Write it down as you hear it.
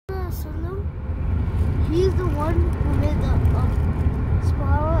Wasallam, he's the one who made the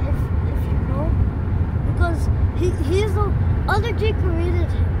spiral, if you know, because he's the other G created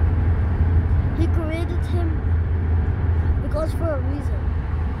him. He created him because for a reason.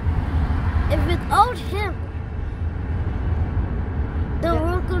 If without him, the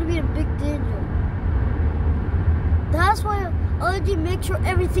world gonna be in big danger. That's why Allah makes sure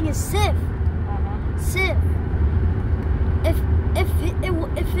everything is safe. Safe.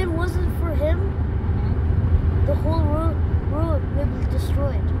 If it wasn't for him, the whole world would be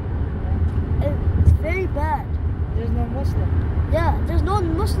destroyed. And it's very bad. There's no Muslim. Yeah, there's no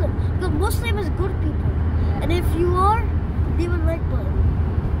Muslim. Because Muslim is good people. And if you are, leave a like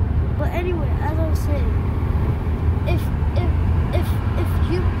button. But anyway, as I was saying, if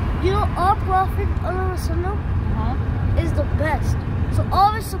you know our Prophet is the best. So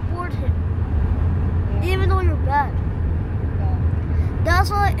always support him. Even though you're bad.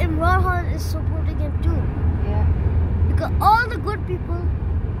 That's why Imran Khan is supporting him too. Yeah. Because all the good people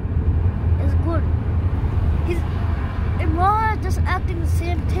is good. Imran Khan is just acting the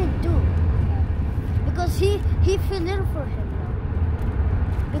same thing too. Because he fell in for him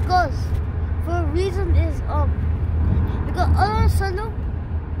now. Because for a reason is because Allah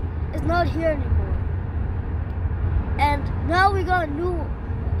is not here anymore. And now we got a new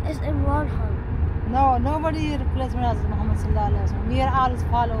is Imran Khan. No, nobody replacement as Muhammad sallallahu alaihi wasallam. We are all his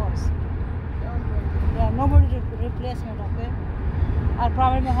followers. Okay. Yeah, nobody replacement, okay? Our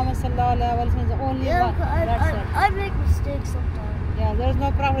Prophet Muhammad sallallahu alaihi wasallam is the only one. Yeah, I make mistakes sometimes. Yeah, there is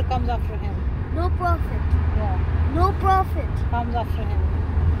no prophet comes after him. No prophet. Yeah. No prophet. Comes after him.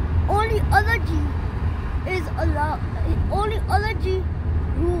 Only Allah Ji is Allah. Only Allah Ji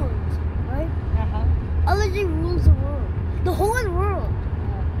rules, right? Allah Ji rules the world. The whole world.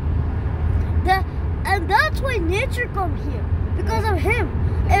 And that's why nature come here. Because of him.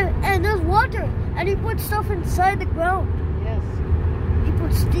 And there's water. And he put stuff inside the ground. Yes. He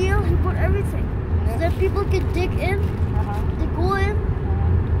put steel, he put everything. So that people can dig in. They go in.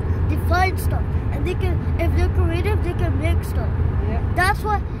 They find stuff. And they can, if they're creative, they can make stuff. Yeah.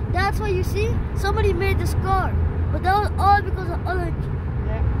 That's why you see, somebody made this car. But that was all because of Allah.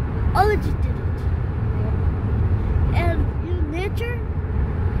 Yeah. Allah did it. Yeah. And you know, nature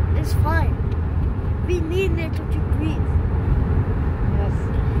is fine. We need nature to breathe. Yes.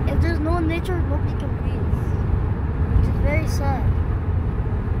 If there's no nature, nobody can breathe. Which is very sad.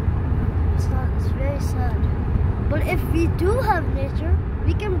 It's very sad. But if we do have nature,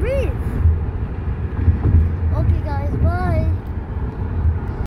 we can breathe. Okay guys, bye.